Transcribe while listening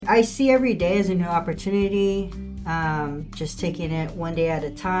I see every day as a new opportunity, just taking it one day at a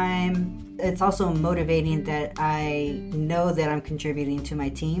time. It's also motivating that I know that I'm contributing to my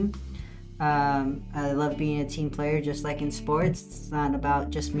team. I love being a team player, just like in sports. It's not about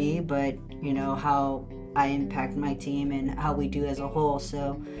just me, but how I impact my team and how we do as a whole.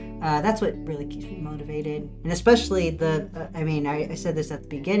 So that's what really keeps me motivated. And especially I said this at the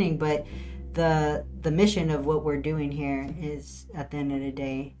beginning, but the mission of what we're doing here is, at the end of the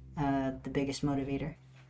day, the biggest motivator.